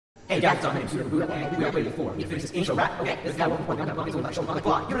Hey guys, my name's pseudogerudo, and we are ready for me to finish this intro rap. Okay, this guy won't point out his own show on the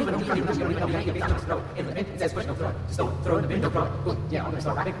block. You don't even know, you don't even know, you don't throw in the bin. It says push, no throw. Just don't throw in the bin, don't throw it. Boom. Yeah, I'm gonna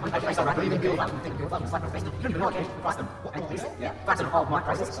start rapping. I start rapping, you think you'll slap my face. You don't even know I can't cross them. Yeah, facts on all my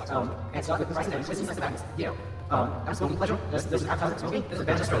prices. And stuff with the prices, and this is the madness. Yeah. I'm smoking pleasure. This is advertising smoking. This is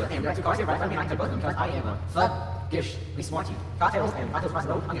Ben's Australia. And we have two cars here right in front of me, and I can both of them because I am a thuggish, smarty. Cocktails and cocktails across the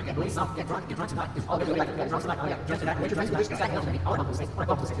road. I'm gonna get really some, get drunk tonight. It's all good, like, get drunk tonight. Oh yeah, drink tonight. Wait, drink tonight. It's like hell to me. I want to go to the place. I want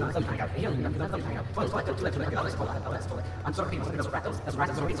to go to the place. I'm hang out. You don't even know, hang out. Toilet. I'm sort of people. That's right. That's right.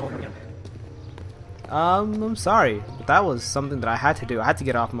 That's what it's all again. I'm sorry, but that was something that I had to do. I had to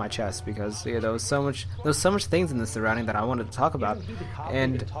get off my chest because yeah, there was so much things in the surrounding that I wanted to talk about,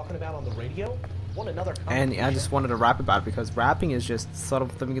 and I just wanted to rap about it because rapping is just sort of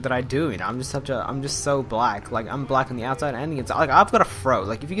something that I do. You know, I'm just so black. Like I'm black on the outside and the inside. Like I've got a fro.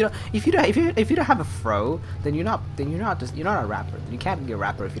 Like if you don't have a fro, then you're not a rapper. You can't be a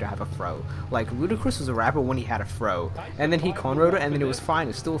rapper if you don't have a fro. Like Ludacris was a rapper when he had a fro, and then he cornrowed it, and then it was fine.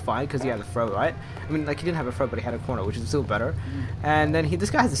 It's still fine because he had a fro, right? I mean, like he didn't have a fro, but he had a corner, which is still better. And then this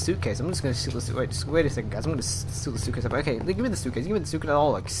guy has a suitcase. I'm just gonna steal the suitcase. Wait a second, guys. I'm gonna steal the suitcase. Okay, give me the suitcase. Give me the suitcase at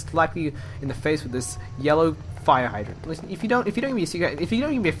all. Like slap you in the face with this yellow fire hydrant. Listen, if you don't give me a cigarette, if you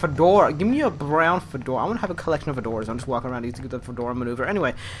don't give me a fedora, give me a brown fedora. I want to have a collection of fedoras. I'm just walking around using the fedora maneuver.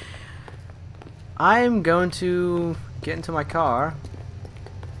 Anyway, I'm going to get into my car.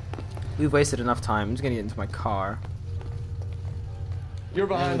 We've wasted enough time. I'm just gonna get into my car. You're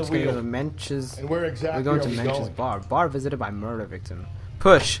behind the wheel. And where exactly we're going to Mench's bar. Bar visited by murder victim.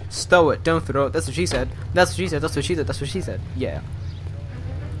 Push, stow it, don't throw it. That's what she said. That's what she said. That's what she said. That's what she said. Yeah.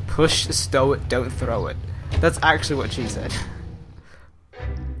 Push, stow it, don't throw it. That's actually what she said.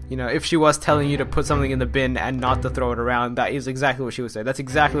 You know, if she was telling you to put something in the bin and not to throw it around, that is exactly what she would say. That's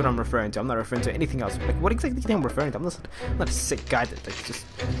exactly what I'm referring to. I'm not referring to anything else. Like, what exactly do you think I'm referring to? I'm not a sick guy that just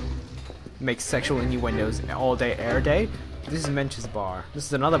makes sexual innuendos all day, air day. This is Mench's bar. This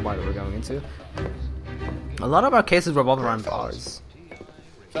is another bar that we're going into. A lot of our cases revolve around bars.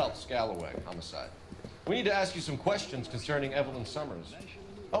 Phelps, Galloway, homicide. We need to ask you some questions concerning Evelyn Summers.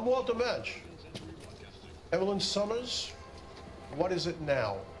 I'm Walter Mench. Evelyn Summers? What is it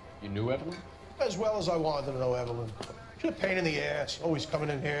now? You knew Evelyn? As well as I wanted to know Evelyn. She's a pain in the ass, always coming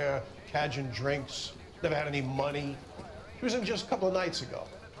in here, cadging drinks, never had any money. She was in just a couple of nights ago.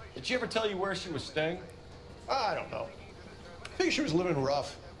 Did she ever tell you where she was staying? I don't know. I think she was living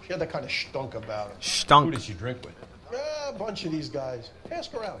rough. She had that kind of stunk about her. Stunk. Who did she drink with? A bunch of these guys.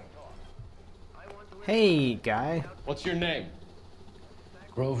 Ask her out. Hey, guy. What's your name?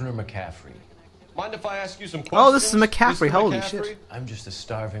 Grosvenor McCaffrey. Mind if I ask you some questions? Oh, this is McCaffrey. Mr. Holy McCaffrey? shit. I'm just a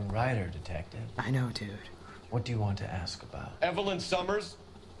starving writer, detective. I know, dude. What do you want to ask about? Evelyn Summers,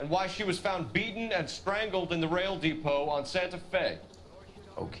 and why she was found beaten and strangled in the rail depot on Santa Fe.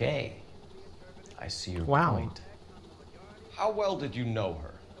 Okay. I see your Wow. point. How well did you know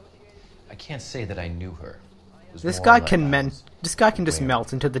her? I can't say that I knew her. It was This more guy like can I was This guy can just aware.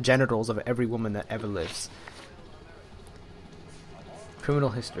 melt into the genitals of every woman that ever lives. Criminal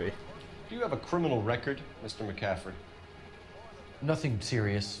history. Do you have a criminal record, Mr. McCaffrey? Nothing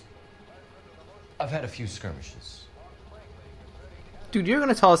serious. I've had a few skirmishes. Dude, you're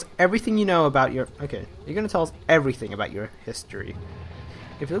gonna tell us everything you know about your... Okay, you're gonna tell us everything about your history.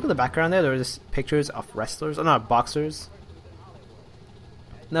 If you look at the background there are just pictures of wrestlers, oh no, boxers.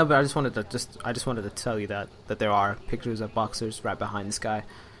 No, but I just wanted to tell you that there are pictures of boxers right behind this guy.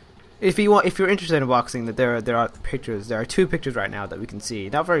 If you're interested in boxing, that there are pictures. There are two pictures right now that we can see.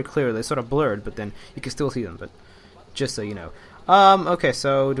 Not very clear. They're sort of blurred, but then you can still see them. But just so you know. Okay.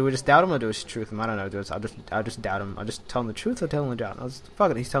 So do we just doubt him or do we just truth him? I don't know. I'll just doubt him. I'll just tell him the truth or tell him the doubt.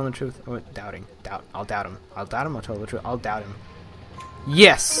 Fuck it. He's telling the truth. Doubting. Doubt. I'll doubt him. I'll doubt him. I'll tell the truth. I'll doubt him.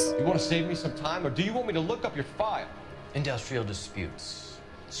 Yes. You want to save me some time, or do you want me to look up your file? Industrial disputes,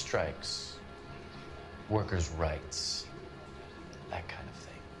 strikes, workers' rights, that kind of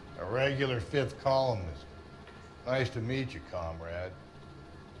thing. A regular fifth columnist. Nice to meet you, comrade.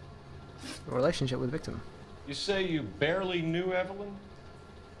 A relationship with victim. You say you barely knew Evelyn?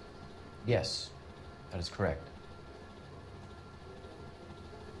 Yes, that is correct.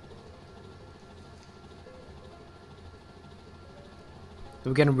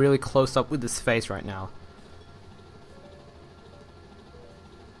 We're getting really close up with this face right now.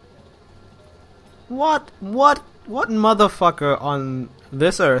 What motherfucker on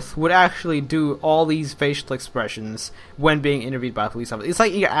this earth would actually do all these facial expressions when being interviewed by a police officer? It's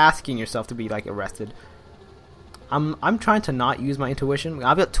like you're asking yourself to be like arrested. I'm trying to not use my intuition.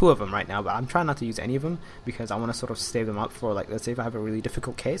 I've got two of them right now, but I'm trying not to use any of them because I want to sort of save them up for, like, let's say if I have a really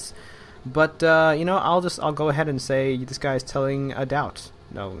difficult case. But you know, I'll go ahead and say this guy is telling a doubt.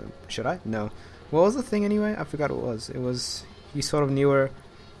 No, should I? No. What was the thing anyway? I forgot what it was. It was you sort of knew her.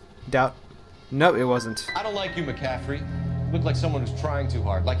 Doubt. No, it wasn't. I don't like you, McCaffrey. You look like someone who's trying too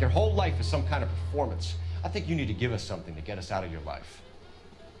hard, like your whole life is some kind of performance. I think you need to give us something to get us out of your life.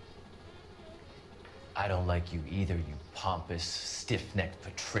 I don't like you either, you pompous, stiff-necked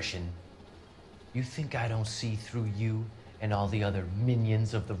patrician. You think I don't see through you and all the other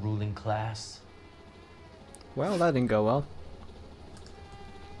minions of the ruling class? Well, that didn't go well.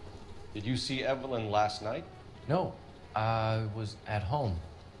 Did you see Evelyn last night? No, I was at home,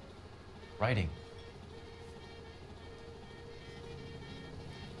 writing.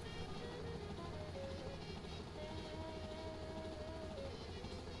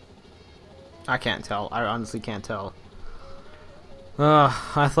 I can't tell. I honestly can't tell.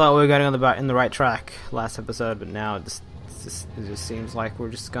 I thought we were getting on in the right track last episode, but now it just seems like we're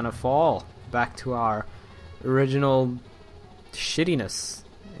just gonna fall back to our original shittiness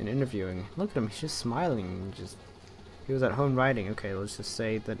in interviewing. Look at him, he's just smiling. He was at home writing. Okay, let's just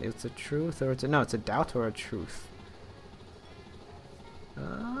say that it's a truth or it's a doubt or a truth.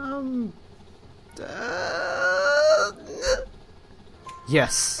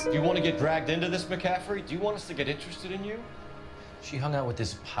 Yes. Do you want to get dragged into this, McCaffrey? Do you want us to get interested in you? She hung out with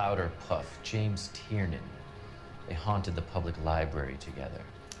this powder puff, James Tiernan. They haunted the public library together.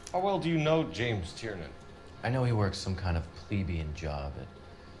 How well do you know James Tiernan? I know he works some kind of plebeian job at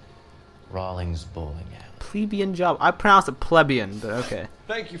Rawlings Bowling Alley. Plebeian job. I pronounce it plebeian, but okay.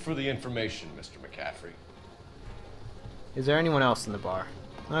 Thank you for the information, Mr. McCaffrey. Is there anyone else in the bar?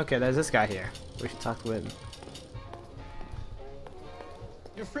 Okay, there's this guy here. We should talk with him.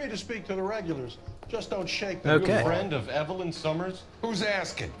 You're free to speak to the regulars. Just don't shake them. Okay. You a friend of Evelyn Summers? Who's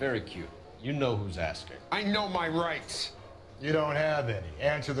asking? Very cute. You know who's asking. I know my rights. You don't have any.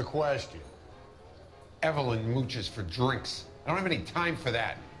 Answer the question. Evelyn mooches for drinks. I don't have any time for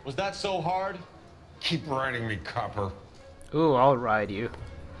that. Was that so hard? Keep riding me, copper. Ooh, I'll ride you.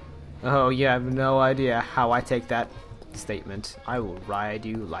 Oh, you have no idea how I take that statement. I will ride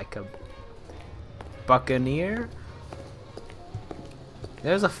you like a buccaneer.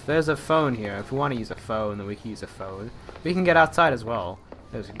 There's a phone here. If we want to use a phone, then we can use a phone. We can get outside as well.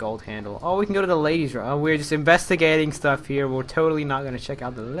 There's a gold handle. Oh, we can go to the ladies' room. Oh, we're just investigating stuff here. We're totally not going to check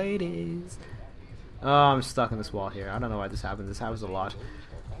out the ladies. Oh, I'm stuck in this wall here. I don't know why this happens. This happens a lot.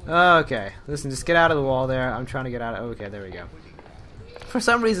 Okay, listen, just get out of the wall there. I'm trying to get out of... Okay, there we go. For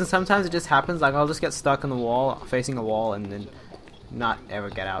some reason, sometimes it just happens. Like, I'll just get stuck in the wall, facing a wall, and then not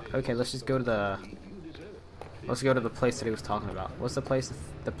ever get out. Okay, let's just go to the... Let's go to the place that he was talking about. What's the place?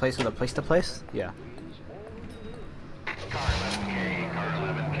 The place with a place to place? Yeah. Car 11K, car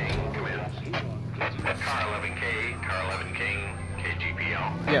 11 King, come in. Car 11K, car 11 King,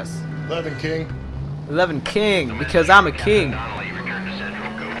 KGPL. Yes. 11 King. 11 King, because I'm a king. Donnelly, return to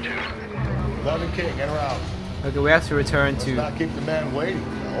Central, go to. 11 King, en route. Okay, we have to return Let's to... not keep the man waiting,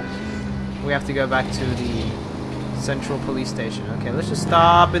 though. We have to go back to the Central Police Station. Okay, let's just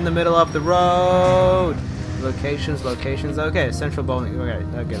stop in the middle of the road. Locations. Okay, Central Bowling.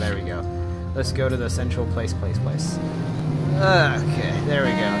 Okay, there we go. Let's go to the Central place. Okay, there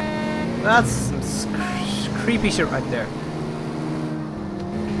we go. That's some creepy shit right there.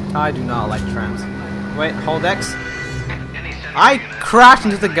 I do not like trams. Wait, hold X. I crashed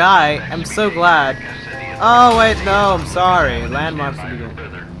into the guy. I'm so glad. Oh wait, no, I'm sorry. Landmarks to begin.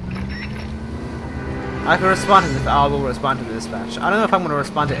 I can respond to this. I will respond to the dispatch. I don't know if I'm going to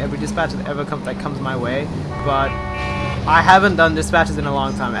respond to every dispatch that ever comes my way, but I haven't done dispatches in a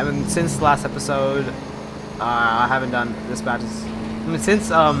long time. I mean, since the last episode, I haven't done dispatches. I mean, since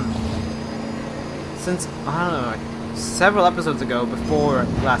I don't know, like several episodes ago, before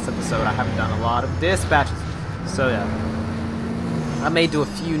last episode, I haven't done a lot of dispatches. So yeah, I may do a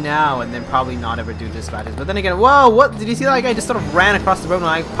few now and then probably not ever do dispatches. But then again, whoa! What did you see? That guy just sort of ran across the road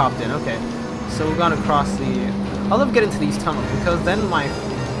when I popped in. Okay. So we're gonna cross the... I love getting to these tunnels because then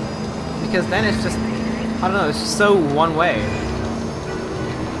it's just... I don't know, it's just so one way.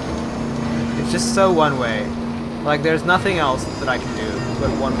 It's just so one way. Like there's nothing else that I can do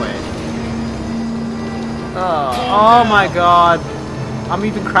but one way. Oh my god. I'm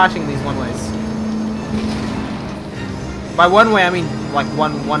even crashing these one ways. By one way I mean like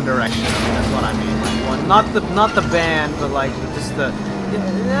one direction. That's what I mean. Like one, not the band, but like just the... you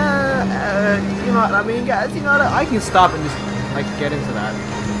know what I mean, guys? You know what? I can stop and just like get into that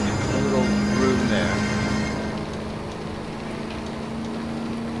little room there.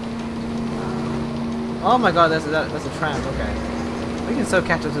 Oh my god, that's a tram. Okay, we can so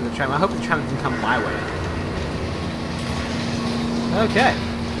catch up to the tram. I hope the tram can come my way. Okay,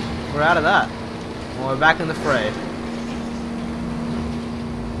 we're out of that. Well, we're back in the fray.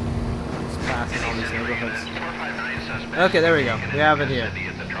 pass in all these neighborhoods. Okay, there we go. We have it here.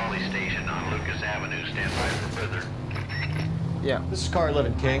 Yeah. This is car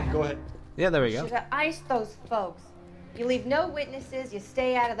 11 King. Go ahead. Yeah, there we go. Should have iced those folks. You leave no witnesses, you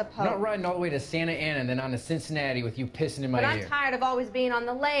stay out of the I'm post. not riding all the way to Santa Ana and then on to Cincinnati with you pissing in my But I'm ear. tired of always being on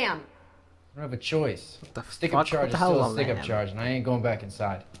the lam. I don't have a choice. The Stick-up fuck? charge What is the hell still a is stick-up lamb? charge, and I ain't going back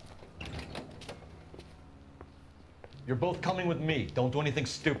inside. You're both coming with me. Don't do anything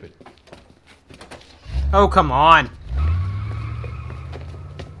stupid. Oh, come on.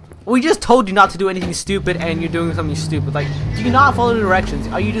 We just told you not to do anything stupid, and you're doing something stupid. Like, do you not follow the directions?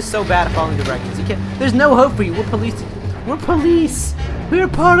 Are you just so bad at following directions? You can't. There's no hope for you. We're police. We're police. We're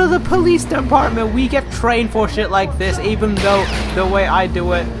part of the police department. We get trained for shit like this, even though the way I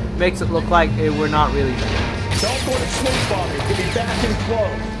do it makes it look like we're not really trained. Don't go to sleep on me. Give me back in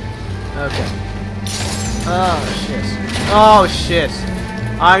clothes. Okay. Oh shit. Oh shit.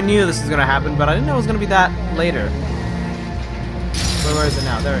 I knew this was gonna happen, but I didn't know it was gonna be that later. Where is it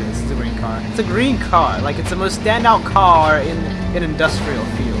now? There it is. It's a green car. It's a green car. Like, it's the most standout car in an industrial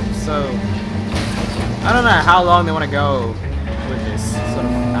field. So, I don't know how long they want to go with this sort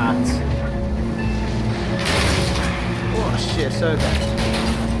of act. Oh shit,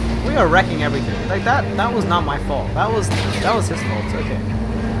 okay. We are wrecking everything. Like, that was not my fault. That was his fault. Okay.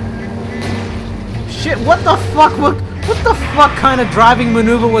 Shit, what the fuck? What the fuck kind of driving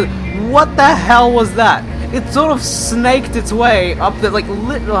maneuver was... What the hell was that? It sort of snaked its way up the, like,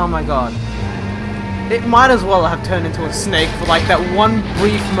 oh my god. It might as well have turned into a snake for, like, that one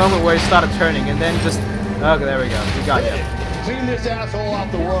brief moment where it started turning, and then just... Okay, there we go. We got you. Clean this asshole off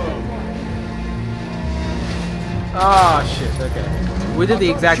the road. Oh, shit, okay. We did the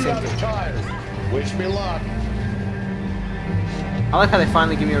exact same thing. Wish me luck. I like how they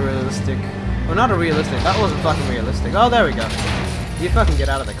finally give me a realistic... Well, not a realistic. That wasn't fucking realistic. Oh, there we go. You fucking get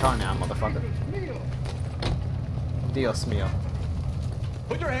out of the car now, motherfucker. Dios mío.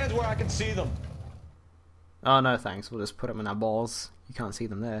 Put your hands where I can see them. Oh, no thanks. We'll just put them in our balls. You can't see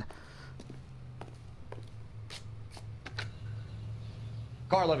them there.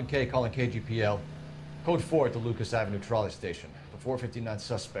 Car 11K calling KGPL. Code 4 at the Lucas Avenue trolley station. The 459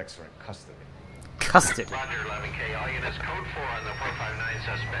 suspects are in custody. Custody. Roger, 11K. All units, code 4 on the 459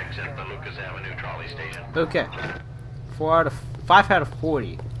 suspects at the Lucas Avenue trolley station. Okay. 5 out of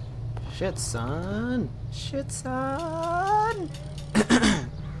 40. Shit, son. Shit, son.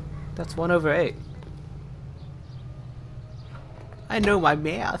 That's 1/8. I know my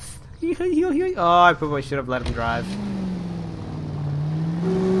math. Oh, I probably should have let him drive.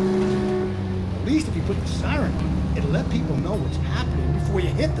 At least if you put the siren on, it'll let people know what's happening before you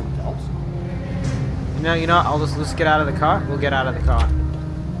hit them, Phelps. You know, let's get out of the car. We'll get out of the car.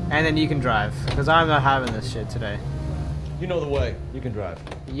 And then you can drive. Because I'm not having this shit today. You know the way. You can drive.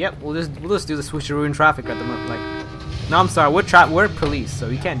 Yep, we'll just do the switcheroo in traffic at the moment. Like, no, I'm sorry. We're police, so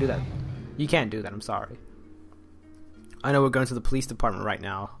you can't do that. You can't do that. I'm sorry. I know we're going to the police department right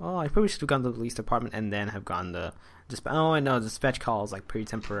now. Oh, I probably should have gone to the police department and then have gone to dispatch. Oh, I know the dispatch call is like pretty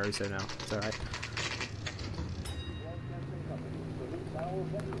temporary, so no, it's all right.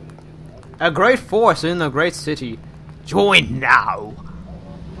 A great force in a great city. Join now.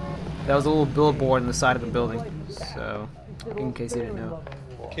 That was a little billboard on the side of the building. So, in case you didn't know.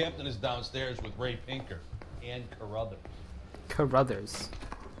 Captain is downstairs with Ray Pinker and Carruthers. Carruthers.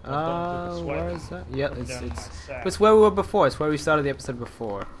 Where is that? Yeah, it's where we were before. It's where we started the episode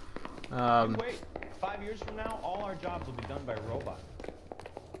before. Wait, 5 years from now, all our jobs will be done by robots.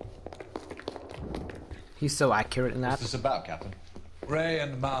 He's so accurate in that. What's this about, Captain? Ray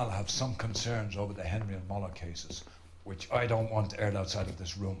and Mal have some concerns over the Henry and Muller cases, which I don't want aired outside of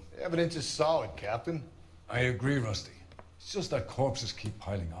this room. The evidence is solid, Captain. I agree, Rusty. It's just that corpses keep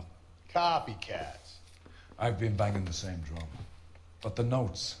piling up. Copycats. I've been banging the same drum. But the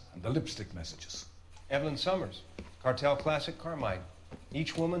notes and the lipstick messages. Evelyn Summers, Cartel Classic Carmine.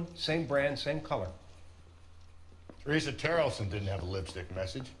 Each woman, same brand, same color. Teresa Terrelson didn't have a lipstick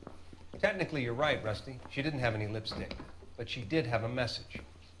message. Technically, you're right, Rusty. She didn't have any lipstick. But she did have a message.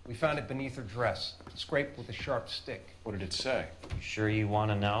 We found it beneath her dress, scraped with a sharp stick. What did it say? You sure you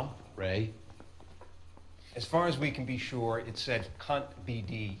want to know? Ray? As far as we can be sure, it said cunt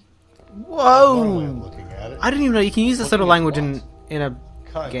BD. Whoa! One way of looking at it. I didn't even know you can use this sort of language in a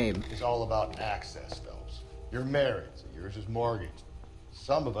Cunt game. It's all about access, Phelps. You're married, so yours is mortgaged.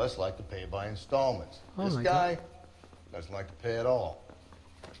 Some of us like to pay by installments. Oh This my guy doesn't like to pay at all.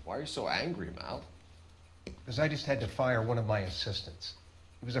 Why are you so angry, Mal? Because I just had to fire one of my assistants.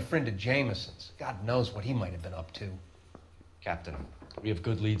 He was a friend of Jameson's. God knows what he might have been up to. Captain, we have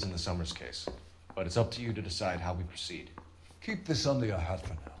good leads in the Summers case, but it's up to you to decide how we proceed. Keep this under your hat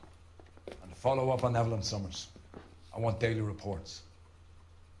for now. And if Follow up on Evelyn Summers. I want daily reports.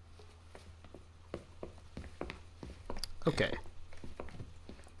 Okay.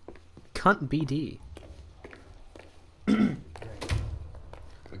 Cunt BD.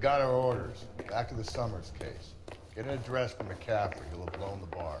 We got our orders. Back to the Summers case. Get an address for McCaffrey. He'll have blown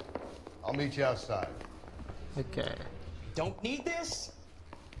the bar. I'll meet you outside. Okay. Don't need this?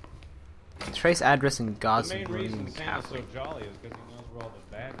 Trace address in The God's main reason Santa's so McCaffrey. jolly is because he knows where all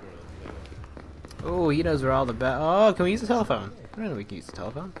the bad girls live. Oh, he knows where all the bad. Oh, can we use the telephone? I don't know we can use the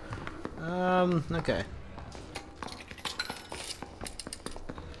telephone. Okay.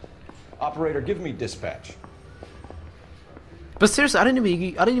 Operator, give me dispatch. But seriously, I didn't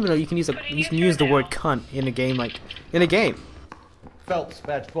even know you can use the word cunt in a game in a game. Phelps,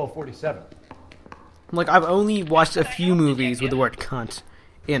 badge 1247. Like I've only watched a few movies with the word cunt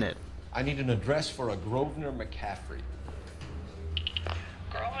in it. I need an address for a Grosvenor McCaffrey.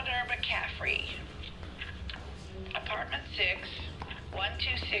 Grosvenor McCaffrey. Apartment 6,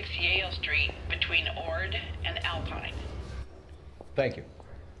 126 Yale Street, between Ord and Alpine. Thank you.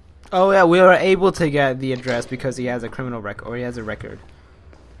 Oh yeah, we were able to get the address because he has a criminal record, or he has a record.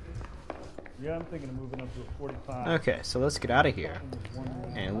 Yeah, I'm thinking of moving up to a 45. Okay, so let's get out of here,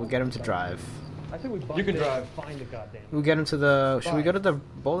 and we'll get him to drive. I think we You can drive. Find the goddamn. We'll get him to the. Should we go to the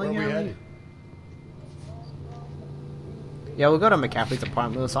bowling Where are we alley? headed? Yeah, we'll go to McCaffrey's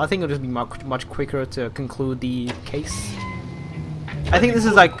apartment. So I think it'll just be much quicker to conclude the case. I think this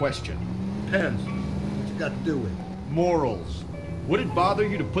is like question. Depends. What you got to do with it? Morals. Would it bother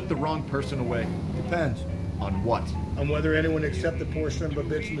you to put the wrong person away? Depends. On what? On whether anyone except the poor son of a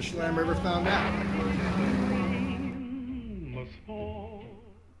bitch in the slam ever found out.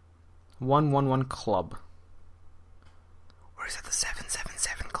 111 Club. Or is it the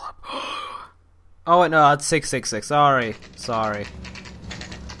 777 Club? Oh wait, no, it's 666. Sorry.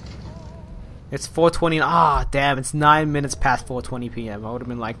 It's 4:20. Ah, damn! It's 9 minutes past 4:20 p.m. I would have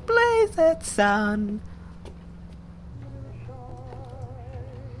been like, "Blaze it, son."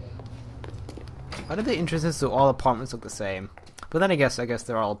 Why do the entrances to all apartments look the same? But then I guess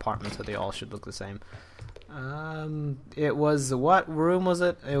they're all apartments, so they all should look the same. It was, what room was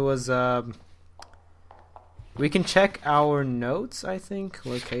it? It was, we can check our notes, I think.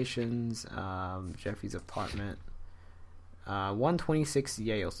 Locations, Jeffrey's apartment. 126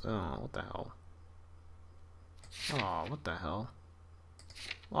 Yale's. Oh, what the hell? Oh, what the hell?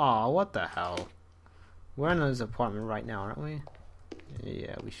 Oh, what the hell? We're in his apartment right now, aren't we?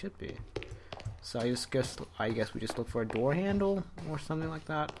 Yeah, we should be. So I guess we just look for a door handle or something like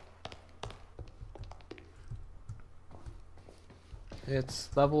that. It's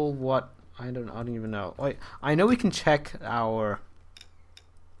level what? I don't even know. Wait, I know we can check our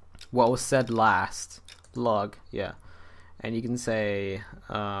what was said last log. Yeah, and you can say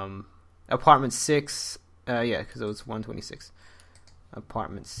apartment 6. Yeah, because it was 126.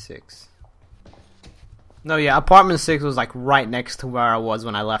 Apartment 6. No, yeah, apartment 6 was like right next to where I was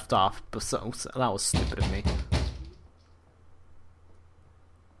when I left off, but so that was stupid of me.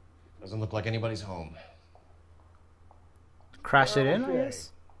 Doesn't look like anybody's home. Crash it in, I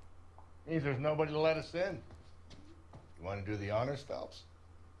guess? Means there's nobody to let us in. You want to do the honors, Phelps?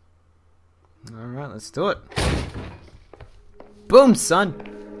 Alright, let's do it. Boom, son!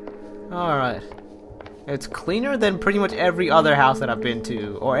 Alright. It's cleaner than pretty much every other house that I've been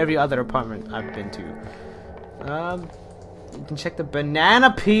to, or every other apartment I've been to. You can check the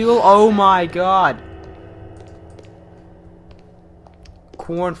banana peel. Oh my god!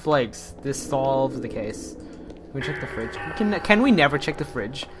 Cornflakes. This solves the case. Can we check the fridge? Can we never check the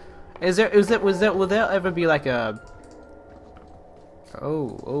fridge? Will there ever be like a...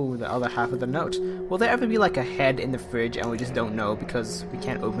 Oh, the other half of the note. Will there ever be like a head in the fridge and we just don't know because we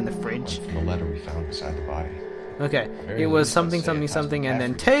can't open the fridge? The letter we found beside the body. Okay, it was something, and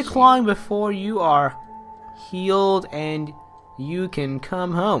then take long before you are healed and you can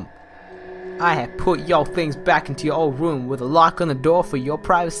come home. I have put your things back into your old room with a lock on the door for your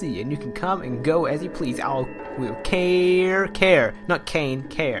privacy, and you can come and go as you please. I will care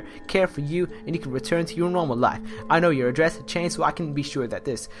for you, and you can return to your normal life. I know your address has changed, so I can be sure that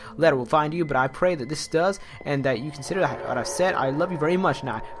this letter will find you, but I pray that this does, and that you consider what I've said. I love you very much,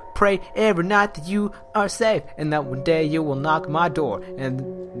 and I pray every night that you are safe, and that one day you will knock my door, and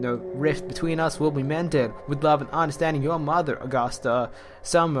the rift between us will be mended. With love and understanding, your mother, Augusta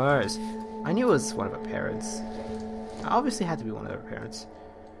Summers. I knew it was one of her parents. I obviously had to be one of her parents.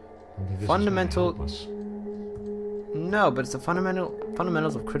 Fundamental. No, but it's the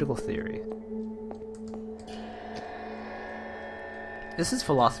fundamentals of critical theory. This is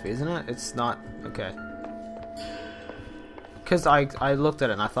philosophy, isn't it? It's not. Okay. because I looked at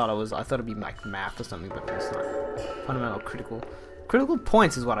it and I thought it'd be like math or something, but it's not. Fundamental critical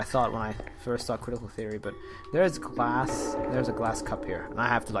points is what I thought when I first saw critical theory. But there's glass. There's a glass cup here, and I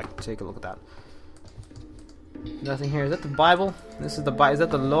have to like take a look at that. Nothing here. Is that the Bible? This is the Bible. Is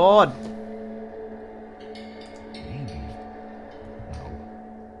that the Lord? Maybe.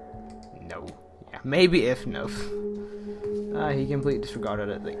 No. Yeah, maybe if no. He completely disregarded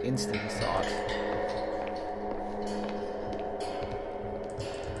it the instant he saw it.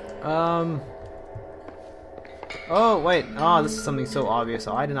 Oh wait. Oh, this is something so obvious.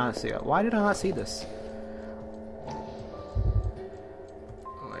 Oh, I did not see it. Why did I not see this?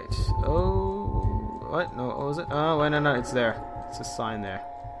 Wait. Oh. What? No. What was it? Oh, wait. No. It's there. It's a sign there.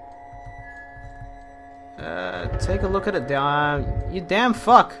 Take a look at it. Damn. You damn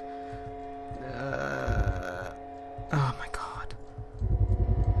fuck. Oh my god.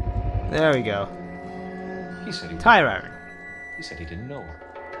 There we go. He said he tire iron. He said he didn't know her.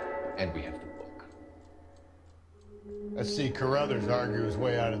 And we have the book. Let's see Carruthers argue his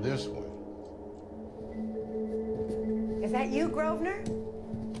way out of this one. Is that you, Grosvenor?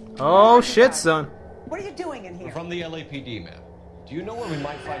 Oh shit, son. What are you doing in here? We're from the LAPD, ma'am. Do you know where we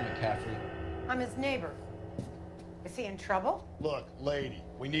might find McCaffrey? I'm his neighbor. Is he in trouble? Look, lady,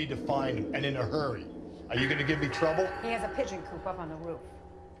 we need to find him, and in a hurry. Are you gonna give me trouble? He has a pigeon coop up on the roof.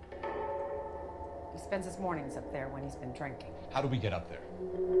 He spends his mornings up there when he's been drinking. How do we get up there?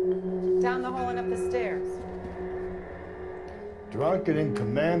 Down the hall and up the stairs. Drunk and in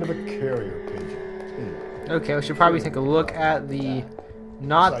command of a carrier pigeon. Okay, we should probably take a look at the...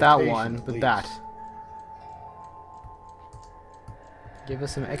 Not that one, but that. Give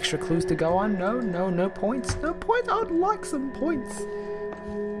us some extra clues to go on. No points. No points. I would like some points.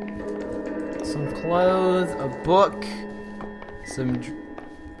 Some clothes, a book, some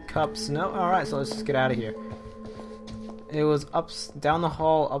cups. No, alright, so let's just get out of here. It was down the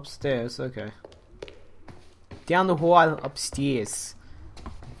hall upstairs. Okay. Down the hall upstairs.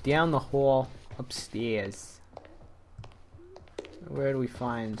 Down the hall upstairs. Where do we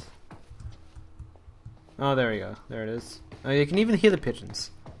find... Oh, there we go. There it is. Oh, you can even hear the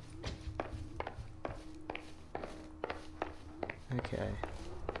pigeons. Okay.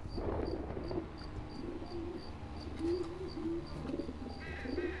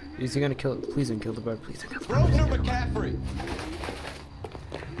 Is he gonna kill it? Please don't kill the bird. Please don't kill the bird. Grosvenor McCaffrey!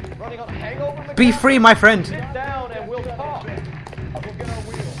 Running on a hangover, McCaffrey? Be free, my friend! Sit down and we'll talk. We'll get our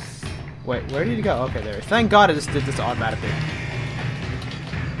wheels. Wait, where did he go? Okay, there. Thank God I just did this automatically.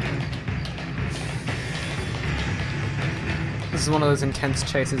 This is one of those intense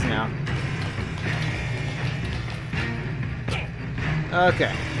chases now.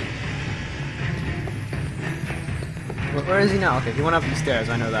 Okay. Where is he now? Okay, he went up these stairs,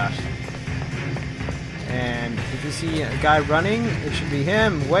 I know that. And if you see a guy running, it should be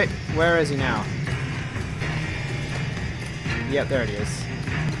him. Wait, where is he now? Yep, there it is.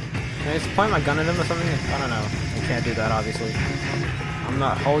 Can I just point my gun at him or something? I don't know. I can't do that, obviously. I'm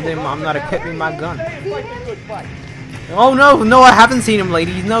not holding, I'm not equipping my gun. Oh no, I haven't seen him,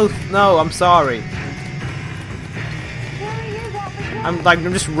 ladies. No, I'm sorry. I'm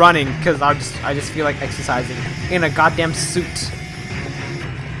just running because I just feel like exercising in a goddamn suit.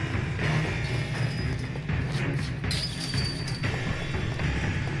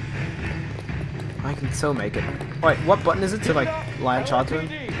 I can still make it. Wait, what button is it to like latch onto him?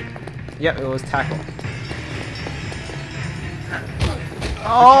 Yep, it was tackle.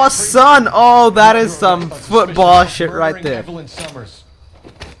 Oh, son! Oh, that is some football shit right there.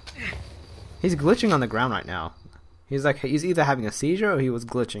 He's glitching on the ground right now. He's either having a seizure or he was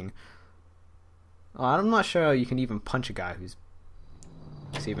glitching. Oh, I'm not sure you can even punch a guy who's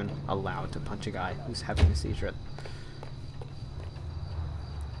even allowed to punch a guy who's having a seizure.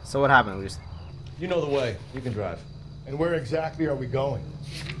 So what happened? We just... You know the way. You can drive. And where exactly are we going?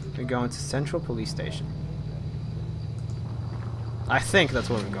 We're going to Central Police Station. I think that's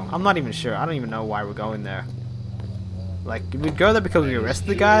where we're going. I'm not even sure. I don't even know why we're going there. Like, we'd go there because we arrested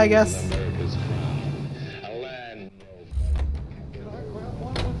the guy, I guess?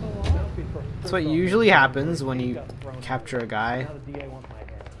 That's what usually happens when you capture a guy.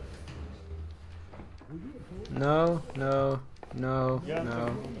 No. No,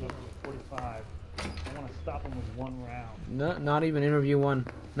 not even interview 1.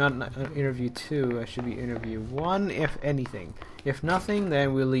 Not interview 2. It should be interview 1, if anything. If nothing,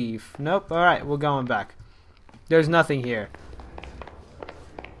 then we'll leave. Nope. Alright, we're going back. There's nothing here.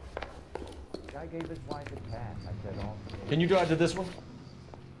 Guy gave his wife a cat. I said, oh. Can you drive to this one?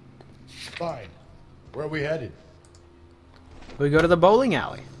 Fine. Where are we headed? We go to the bowling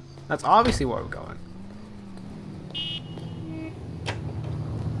alley. That's obviously where we're going.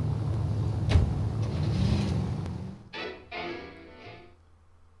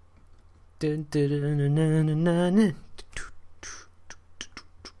 Dun, dun, dun, dun, dun, dun, dun, dun.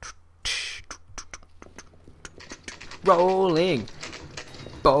 Rolling,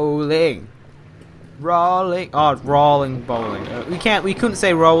 bowling, rolling. Oh, rolling bowling. We couldn't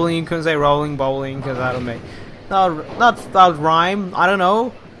say rolling. You couldn't say rolling bowling because that'll make that'll rhyme. I don't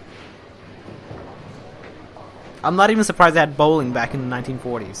know. I'm not even surprised they had bowling back in the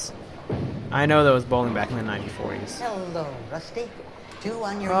 1940s. I know there was bowling back in the 1940s. Hello, Rusty. Two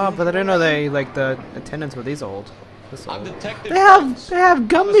on your Oh, but I didn't know they like the attendants were this old. I'm Detective They have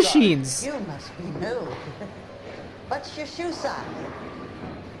gum machines. You must be new. What's your shoe size?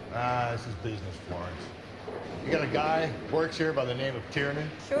 This is business, Florence. You got a guy who works here by the name of Tiernan?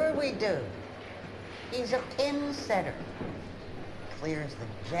 Sure we do. He's a pin setter. Clears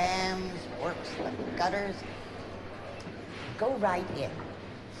the jams, works the gutters. Go right in.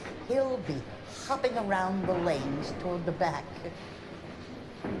 He'll be hopping around the lanes toward the back.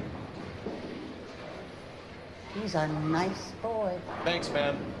 He's a nice boy. Thanks,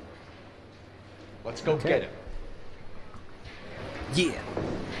 ma'am. Let's go get him. Yeah.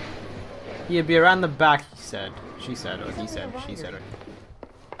 He'll be around the back, he said. She said, or he said, she said.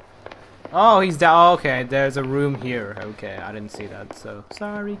 Oh, he's down. Oh, okay, there's a room here. Okay, I didn't see that, so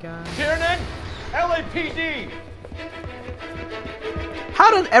sorry, guys. Tiernan, LAPD.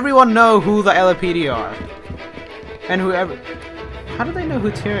 How did everyone know who the LAPD are? And whoever. How do they know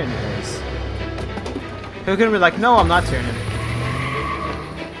who Tiernan is? Who could be like, no, I'm not Tiernan.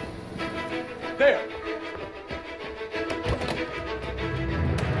 There.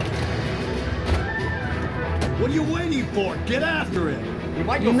 What are you waiting for? Get after it! We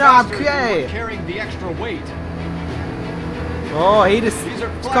might go Not faster if okay. we were carrying the extra weight. Oh, he just These are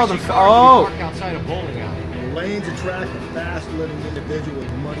called them. flashy cars Oh, we park outside a bowling alley. The lanes attract a fast-living individual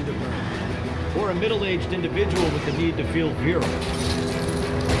with money to burn. Or a middle-aged individual with the need to feel virile.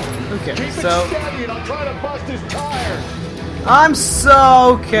 okay. Keep So it steady and I'll try to bust his tires. I'm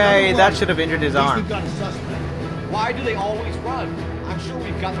so okay. That should have injured his At least arm. we've got a suspect. Why do they always run? I'm sure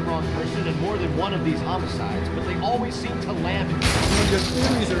we've got the wrong person in more than one of these homicides, but they always seem to land. Your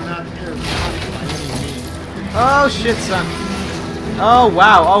theories are not airtight by any means. Oh shit, son. Oh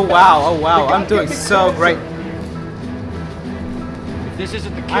wow. Oh wow. Oh wow. I'm doing so great. If this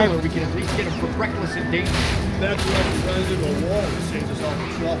isn't the killer, we can at least get him for reckless endangerment. That's why he runs into a wall and saves us all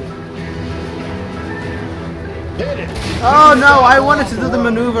the trouble. Hit it. Oh no! I wanted to do the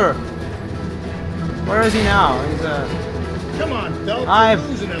maneuver. Where is he now? He's Come on, Phelps. I You're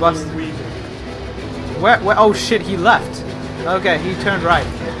losing that bust- little weasel. Where? Oh shit! He left. Okay, he turned right.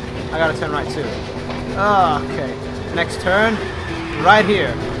 I gotta turn right too. Oh, okay. Next turn, right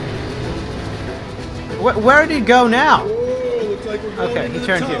here. Where did he go now? Whoa, looks like we're going Okay, into he the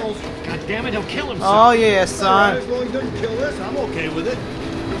turned here. tunnels. God damn it, he'll kill himself. Oh yeah, All right, son. as long as he doesn't kill us, I'm okay with it.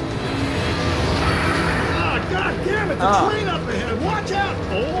 Ah, God damn it! The Oh. train up ahead. Watch out,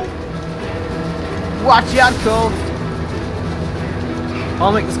 Cole. Watch out, Cole.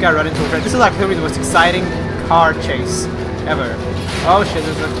 I'll make this guy run into a train. This is like probably the most exciting car chase ever. Oh shit!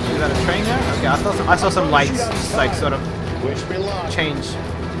 Is that a train there? Okay, I saw some lights just like sort of change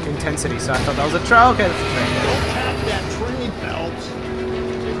intensity, so I thought that was a train. Okay, that's a train. Don't tap that train, Phelps.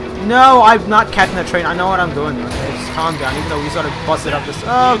 No, I'm not catching that train. I know what I'm doing. Okay, just calm down. Even though we sort of busted up this.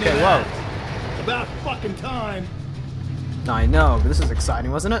 Oh, okay, whoa. About fucking time. I know, but this is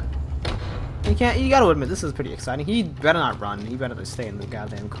exciting, wasn't it? You gotta admit, this is pretty exciting. He better not run. He better just stay in the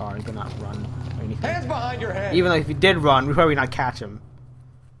goddamn car. He better not run or anything. Hands behind your head. Even though if he did run, we'd probably not catch him.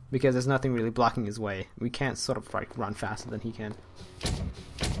 Because there's nothing really blocking his way. We can't sort of like run faster than he can.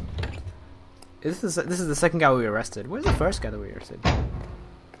 This is the second guy we arrested. Where's the first guy that we arrested?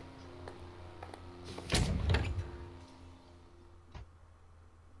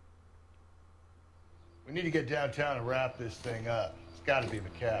 We need to get downtown and wrap this thing up. It's got to be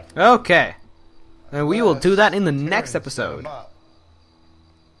McCaffrey. Okay. And we will do that in the next episode.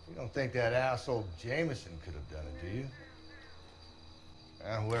 You don't think that asshole Jameson could have done it, do you?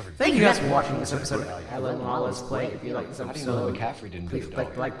 Whoever. Thank you guys for watching this episode of Let's Play. If you like this How do you know episode, McCaffrey didn't do please the click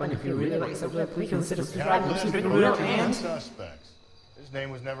dog? the like button. If you really like this episode, please consider Yeah, subscribing to list Pseudogerudo of and... suspects. His name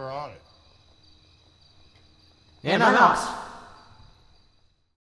was never on it. And I'm out.